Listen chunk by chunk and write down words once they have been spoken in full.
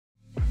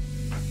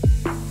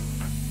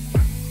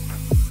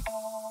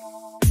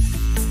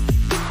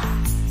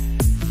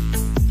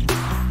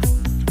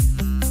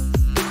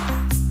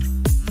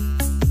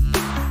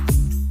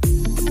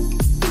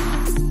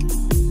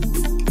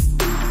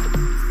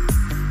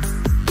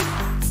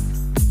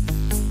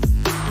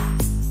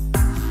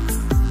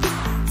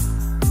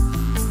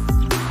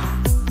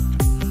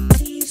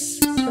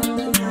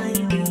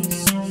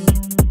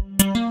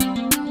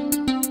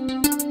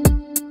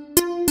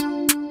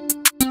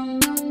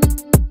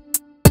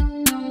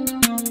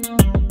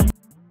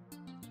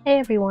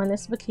everyone,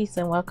 it's Vakisa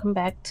and welcome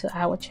back to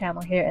our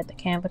channel here at the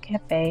Canva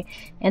Cafe.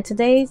 And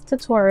today's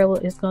tutorial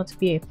is going to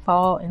be a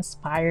fall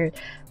inspired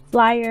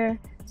flyer.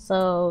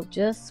 So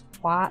just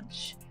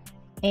watch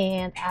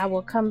and I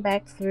will come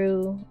back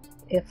through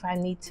if I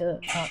need to.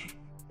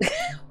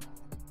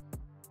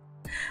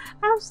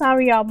 I'm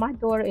sorry y'all, my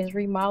daughter is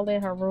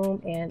remodeling her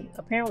room and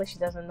apparently she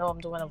doesn't know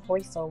I'm doing a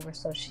voiceover,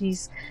 so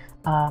she's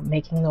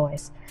making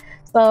noise.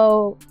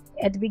 So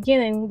at the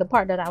beginning, the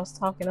part that I was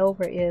talking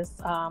over is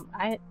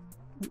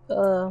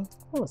what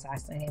was I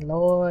saying?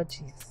 Lord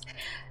Jesus.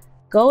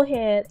 Go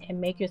ahead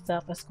and make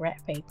yourself a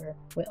scrap paper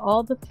with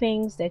all the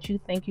things that you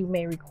think you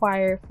may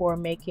require for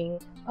making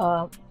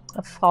a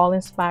fall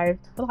inspired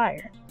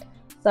flyer.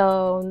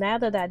 So now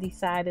that I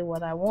decided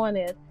what I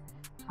wanted,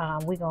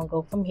 we're gonna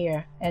go from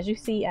here. As you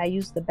see, I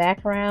used the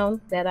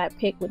background that I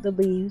picked with the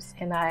leaves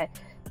and I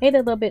made it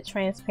a little bit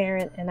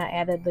transparent, and I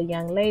added the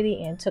young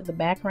lady and took the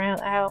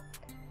background out.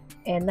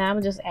 And now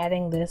I'm just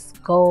adding this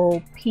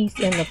gold piece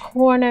in the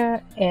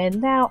corner.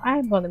 And now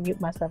I'm going to mute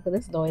myself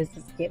because this noise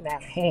is getting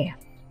out of hand.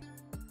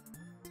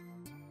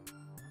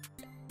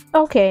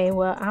 Okay,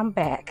 well, I'm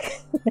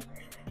back.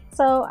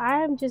 So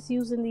I'm just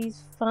using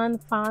these fun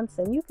fonts,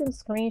 and you can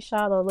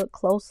screenshot or look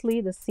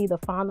closely to see the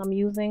font I'm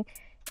using.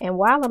 And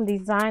while I'm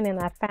designing,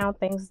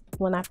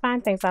 when I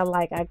find things I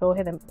like, I go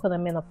ahead and put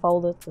them in a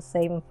folder to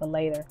save them for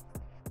later.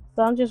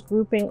 So I'm just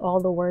grouping all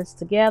the words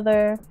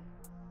together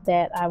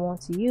that I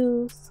want to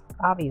use,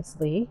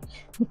 obviously.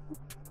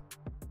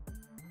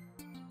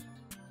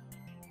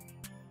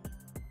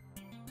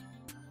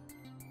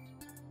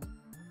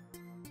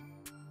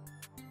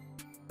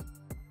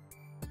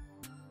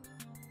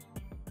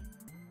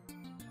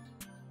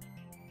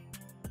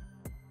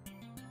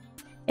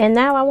 And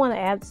now I want to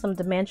add some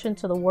dimension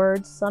to the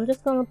words, so I'm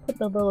just going to put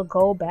the little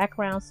gold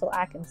background so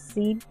I can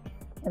see,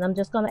 and I'm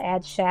just going to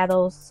add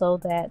shadows so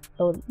that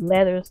the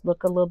letters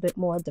look a little bit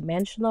more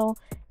dimensional.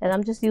 And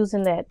I'm just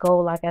using that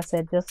gold, like I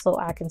said, just so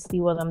I can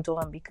see what I'm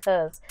doing,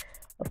 because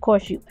of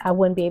course I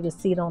wouldn't be able to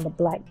see it on the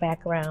black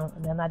background,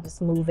 and then I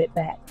just move it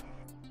back.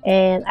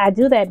 And I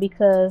do that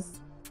because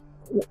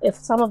if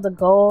some of the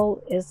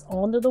gold is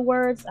under the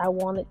words, I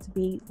want it to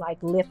be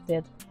like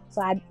lifted.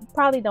 So I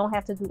probably don't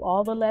have to do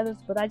all the letters,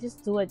 but I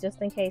just do it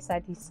just in case I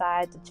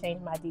decide to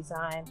change my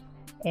design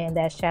and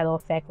that shadow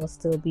effect will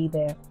still be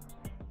there.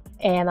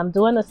 And I'm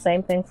doing the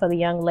same thing for the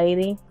young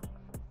lady,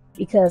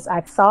 because I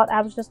thought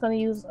I was just going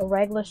to use a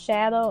regular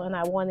shadow and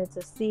I wanted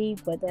to see,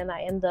 but then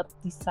I end up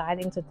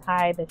deciding to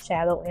tie the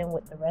shadow in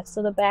with the rest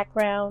of the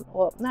background,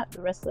 or not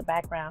the rest of the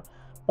background,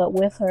 but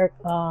with her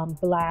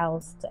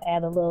blouse to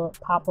add a little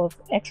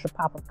extra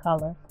pop of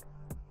color.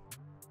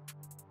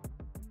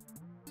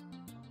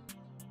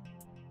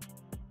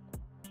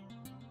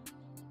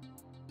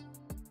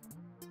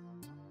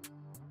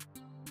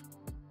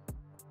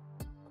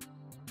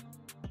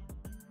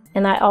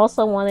 And I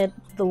also wanted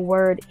the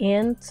word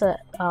 "in" to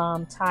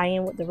tie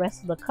in with the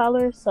rest of the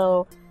color,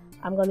 so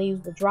I'm going to use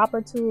the dropper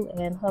tool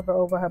and hover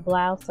over her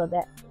blouse so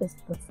that it's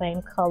the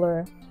same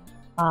color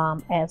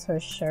as her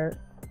shirt.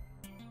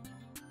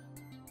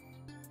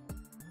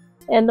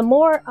 And the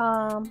more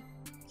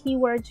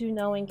keywords you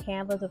know in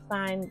Canva to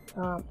find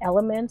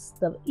elements,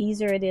 the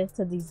easier it is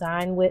to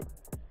design with.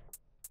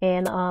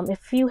 And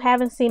if you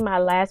haven't seen my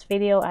last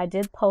video, I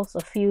did post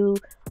a few,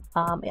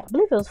 I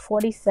believe it was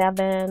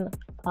 47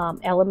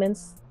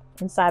 elements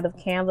inside of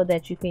Canva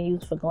that you can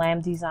use for glam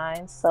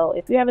designs. So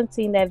if you haven't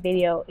seen that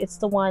video, it's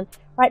the one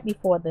right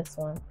before this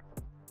one.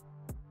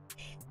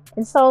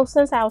 And so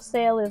since our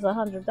sale is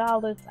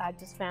 $100, I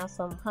just found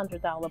some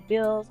 $100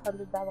 bills,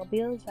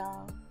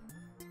 y'all.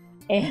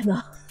 And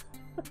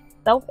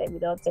don't pay me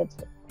no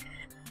attention.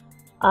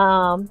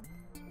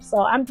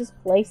 So I'm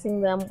just placing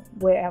them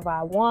wherever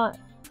I want,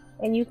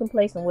 and you can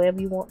place them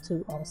wherever you want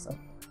to also.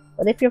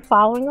 But if you're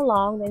following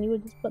along, then you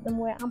would just put them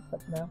where I'm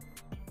putting them.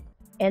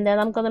 And then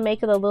I'm going to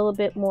make it a little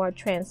bit more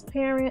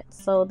transparent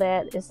so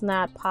that it's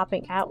not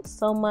popping out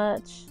so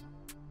much.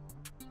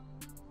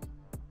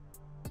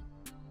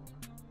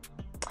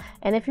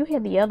 And if you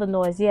hear the other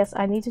noise, yes,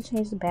 I need to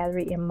change the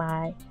battery in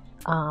my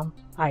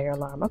fire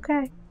alarm.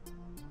 Okay,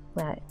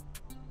 all right,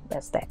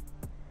 that's that.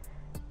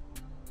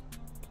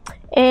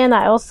 And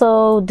I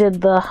also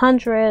did the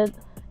 100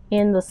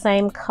 in the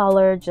same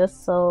color,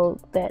 just so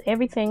that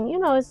everything, you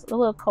know, is a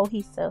little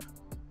cohesive.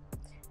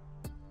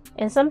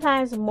 And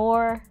sometimes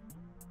more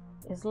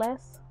is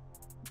less.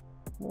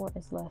 More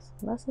is less.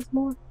 Less is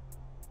more.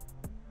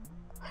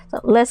 So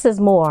less is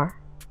more.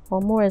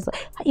 Or more is,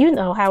 you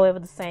know, however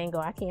the saying go.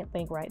 I can't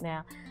think right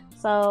now.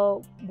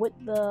 So with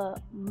the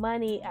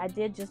money, I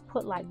did just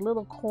put like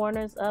little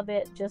corners of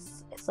it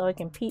just so it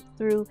can peek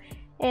through.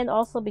 And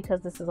also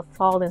because this is a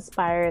fall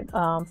inspired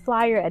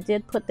flyer, I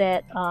did put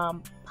that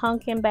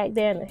pumpkin back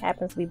there, and it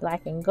happens to be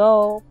black and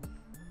gold.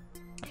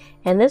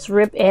 And this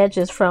rip edge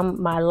is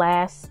from my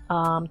last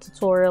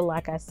tutorial,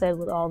 like I said,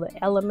 with all the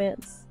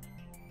elements.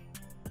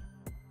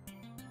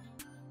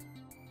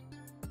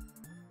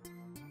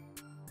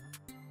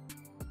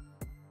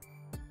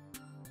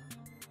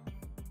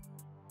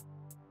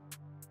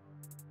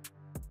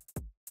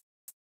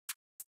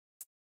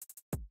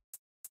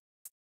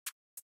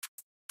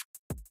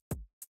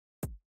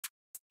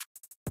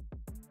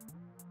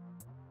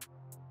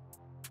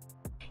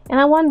 And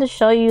I wanted to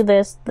show you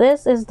this.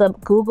 This is the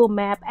Google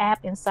Map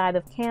app inside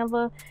of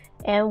Canva,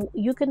 and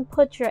you can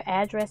put your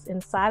address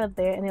inside of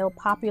there and it'll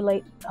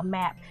populate a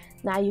map.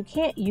 Now you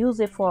can't use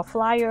it for a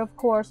flyer, of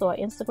course, or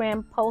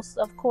Instagram post,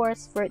 of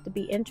course, for it to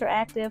be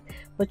interactive,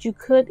 but you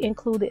could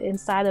include it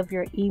inside of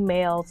your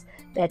emails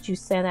that you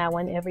send out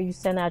whenever you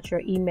send out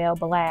your email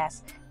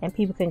blast, and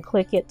people can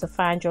click it to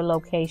find your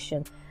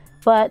location.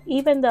 But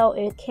even though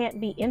it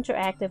can't be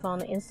interactive on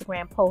the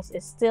Instagram post,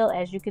 it still,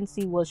 as you can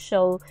see, will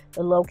show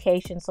the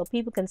location, so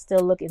people can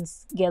still look and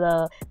get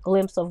a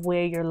glimpse of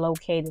where you're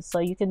located. So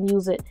you can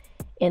use it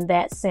in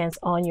that sense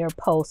on your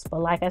post.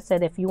 But like I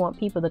said, if you want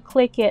people to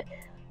click it,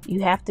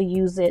 you have to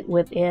use it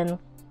within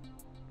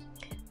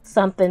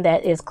something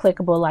that is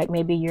clickable, like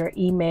maybe your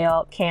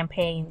email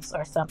campaigns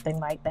or something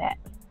like that.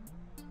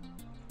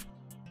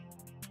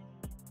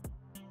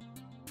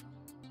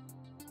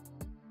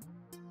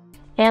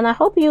 And I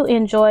hope you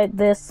enjoyed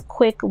this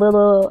quick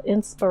little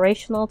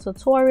inspirational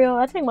tutorial.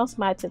 I think most of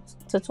my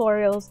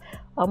tutorials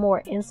are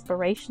more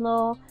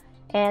inspirational.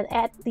 And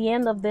at the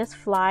end of this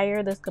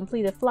flyer, this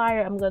completed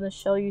flyer, I'm going to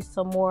show you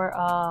some more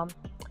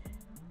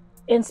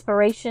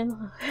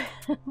inspiration.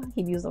 I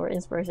keep using the word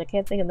inspiration. I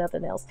can't think of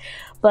nothing else.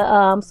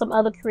 But some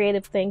other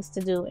creative things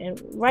to do.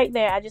 And right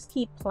there, I just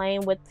keep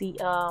playing with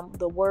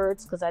the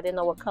words because I didn't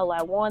know what color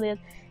I wanted.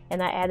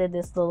 And I added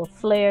this little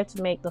flare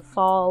to make the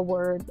fall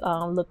word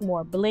look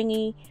more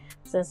blingy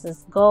since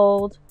it's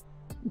gold.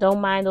 Don't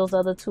mind those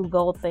other two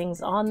gold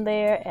things on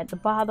there at the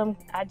bottom.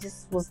 I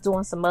just was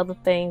doing some other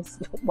things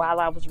while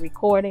I was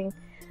recording.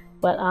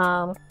 But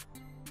I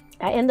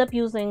end up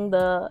using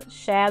the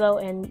shadow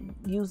and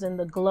using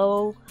the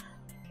glow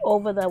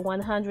over the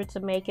 100 to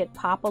make it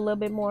pop a little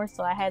bit more.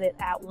 So I had it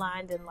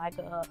outlined in like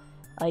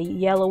a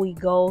yellowy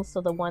gold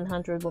so the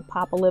 100 will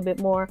pop a little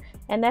bit more.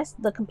 And that's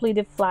the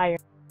completed flyer.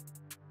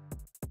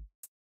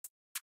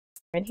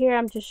 And here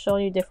I'm just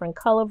showing you different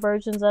color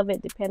versions of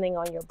it depending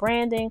on your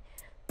branding.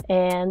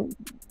 And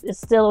it's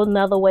still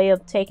another way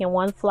of taking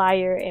one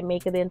flyer and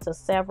make it into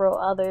several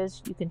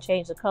others. You can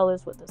change the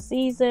colors with the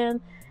season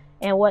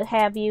and what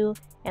have you.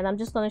 And I'm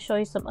just going to show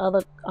you some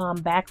other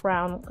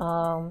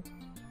background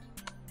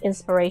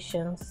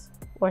inspirations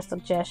or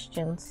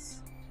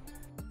suggestions.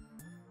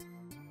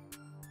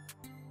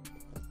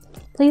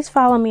 Please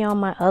follow me on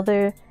my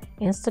other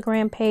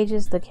Instagram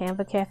pages, the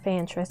Canva Cafe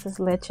and Tresses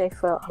Leche,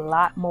 for a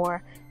lot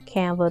more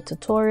Canva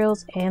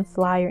tutorials and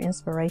flyer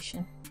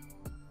inspiration.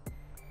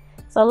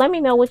 So let me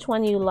know which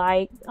one you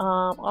like.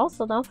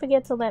 Also, don't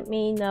forget to let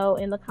me know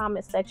in the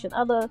comment section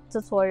other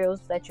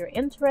tutorials that you're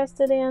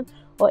interested in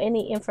or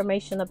any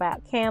information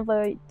about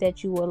Canva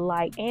that you would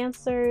like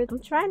answered. I'm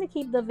trying to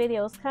keep the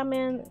videos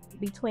coming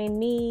between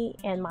me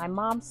and my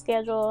mom's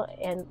schedule,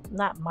 and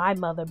not my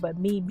mother, but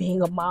me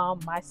being a mom,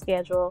 my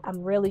schedule.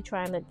 I'm really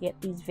trying to get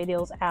these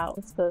videos out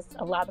because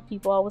a lot of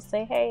people always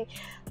say, hey,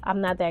 I'm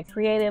not that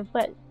creative,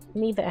 but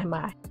neither am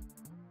I.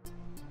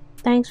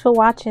 Thanks for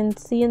watching.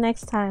 See you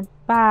next time.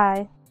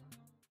 Bye.